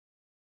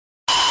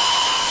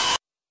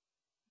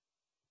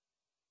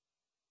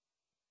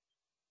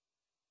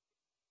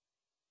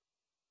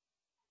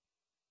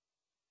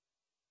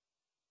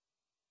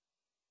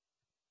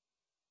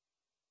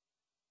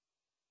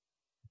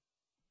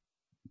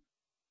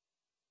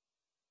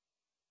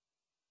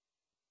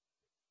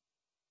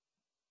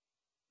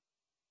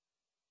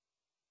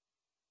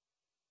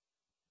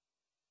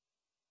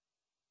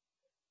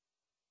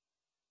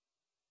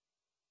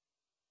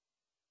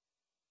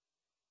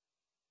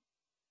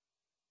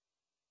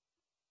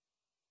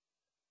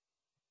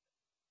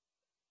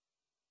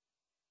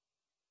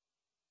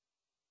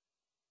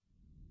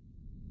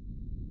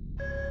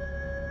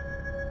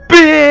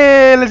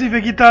beleza,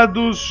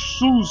 infectados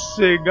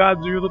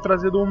sossegados, eu tô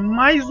trazendo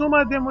mais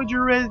uma demo de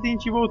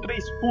Resident Evil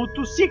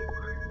 3.5.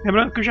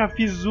 Lembrando que eu já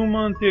fiz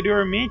uma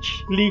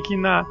anteriormente, link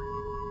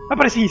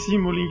aparece em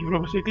cima o link para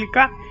você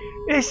clicar.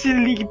 Esse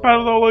link para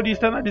o download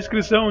está na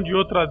descrição de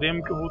outra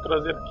demo que eu vou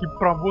trazer aqui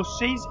para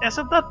vocês.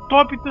 Essa tá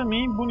top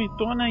também,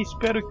 bonitona,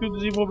 espero que o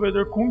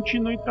desenvolvedor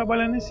continue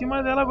trabalhando em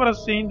cima dela. Agora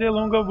sem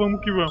delonga, vamos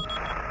que vamos.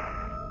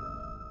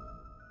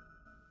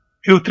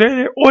 E o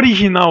trailer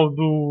original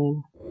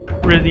do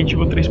Resident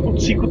Evil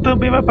 3.5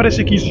 também vai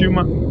aparecer aqui em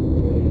cima.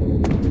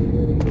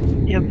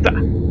 Eita,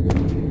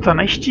 tá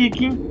na stick,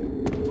 hein?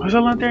 Olha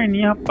a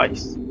lanterninha,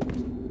 rapaz.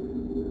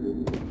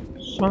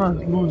 Só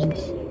nas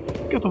luzes.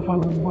 O que eu tô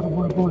falando? Bora.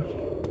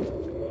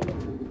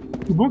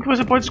 O bom é que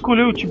você pode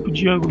escolher o tipo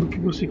de ângulo que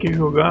você quer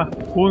jogar,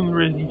 ou no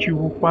Resident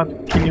Evil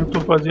 4, que nem eu tô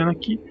fazendo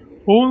aqui,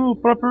 ou no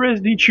próprio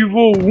Resident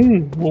Evil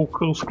 1, ou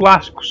os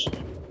clássicos,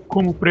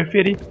 como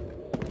preferir.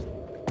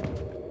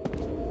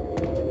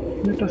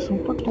 A ambientação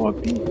tá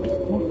top, hein?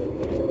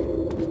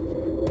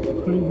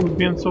 Tô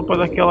vendo só pra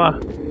dar aquela...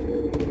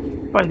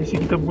 Rapaz, esse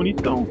aqui tá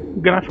bonitão,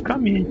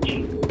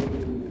 graficamente.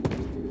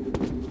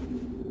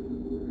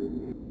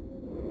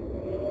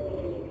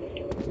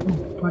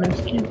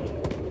 Parece que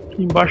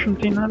aqui embaixo não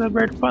tem nada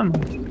aberto pra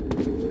nós.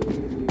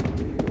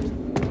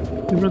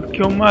 Lembrando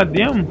que é uma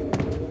demo,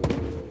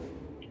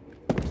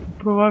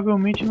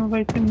 provavelmente não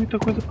vai ter muita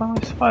coisa pra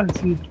nós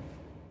fazer.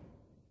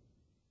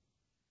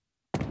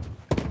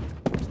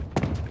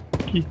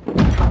 Aqui.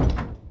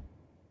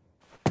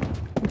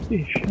 Tô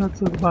fechando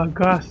essas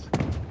bagaças.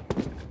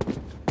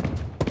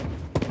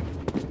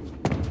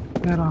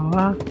 Pera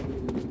lá.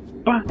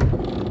 Pá.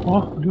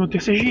 Ó, o até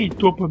se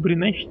ajeitou pra abrir,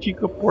 nem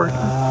estica a porta.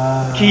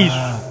 Que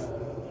isso?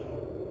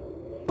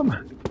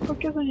 Toma, qual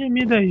que é essa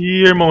gemida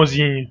aí,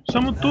 irmãozinho?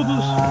 Somos todos...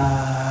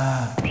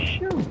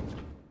 Bichão.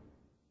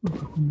 Não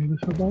tô com medo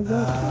dessa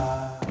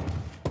bagaça.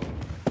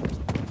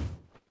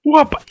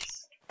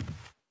 Rapaz!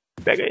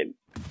 Pega ele.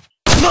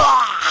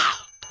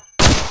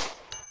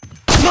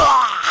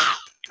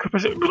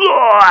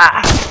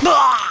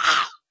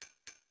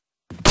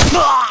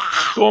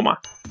 Toma!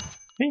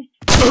 Vem!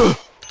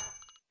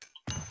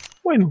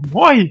 Ué, não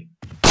morre?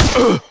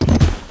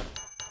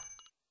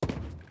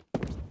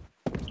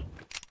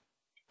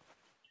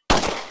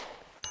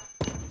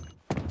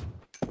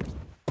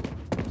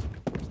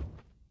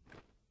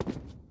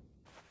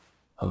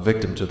 A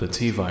victim to the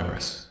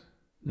T-virus.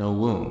 No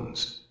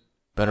wounds.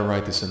 Better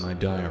write this in my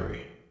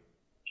diary.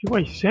 Que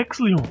vai sex,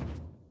 Leon?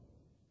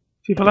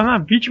 Você falar na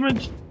vítima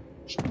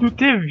do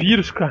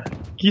T-vírus, cara.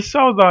 Que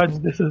saudades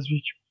dessas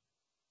vítimas.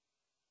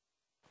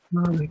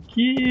 Nada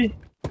aqui.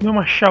 Tem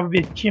uma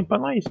chavetinha pra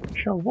nós.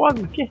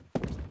 Chavosa aqui.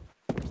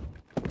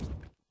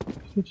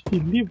 Bastante de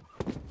livro.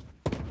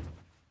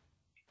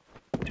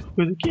 Tem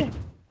coisa aqui?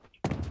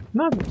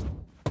 Nada.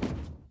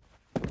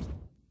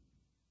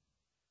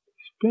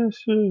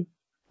 Spencer.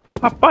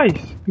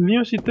 Rapaz,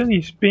 Leon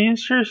citando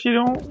Spencer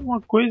seria uma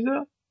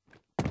coisa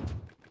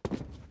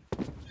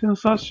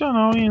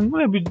sensacional, hein? Eu não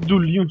lembro do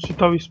Leon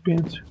citar o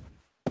Spencer.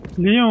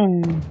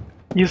 Leon,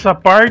 e essa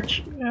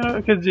parte,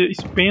 quer dizer,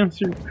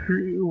 Spencer,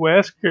 o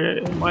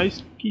Wesker é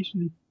mais que isso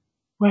ali.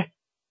 Ué,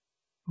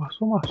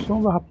 passou uma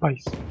sombra,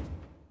 rapaz.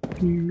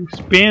 E o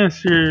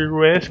Spencer, o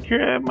Wesker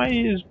é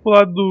mais pro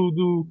lado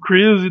do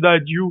Chris e da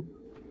Jill.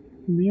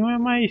 O Leon é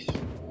mais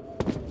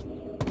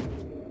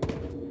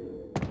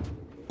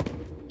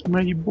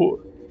de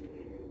boa.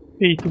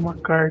 Eita, uma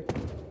carta.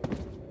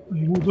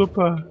 Aí mudou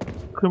pra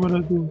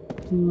câmera do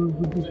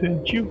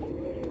antigo.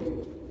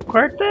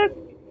 Carta é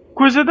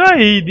coisa da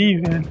Aiden,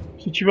 velho.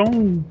 Se tiver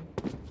um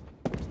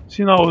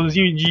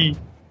sinalzinho de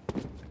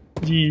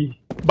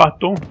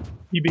batom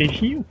e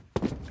beijinho,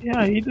 é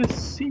a Aiden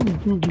sem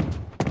dúvida.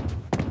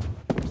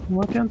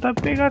 Vou tentar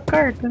pegar a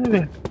carta, né,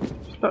 velho?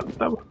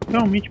 Tá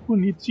realmente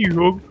bonito esse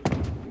jogo.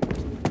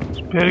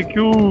 Espero que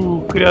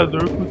o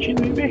criador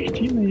continue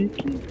investindo aí,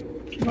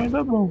 que vai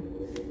dar bom.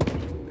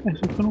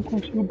 Só que eu não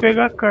consigo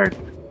pegar a carta.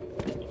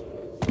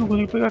 Não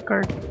consigo pegar a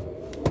carta.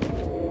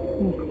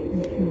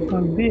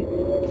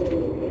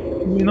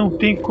 Não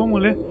tem como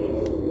ler.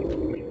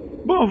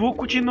 Bom, eu vou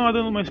continuar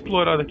dando uma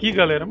explorada aqui,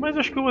 galera. Mas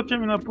acho que eu vou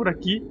terminar por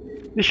aqui.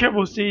 Deixar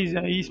vocês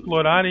aí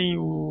explorarem.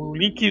 O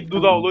link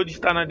do download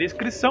está na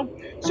descrição.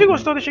 Se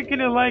gostou, deixa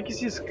aquele like,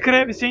 se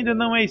inscreve se ainda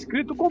não é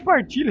inscrito,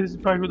 compartilha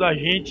para ajudar a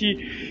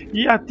gente.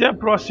 E até a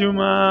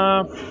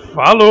próxima.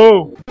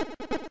 Falou!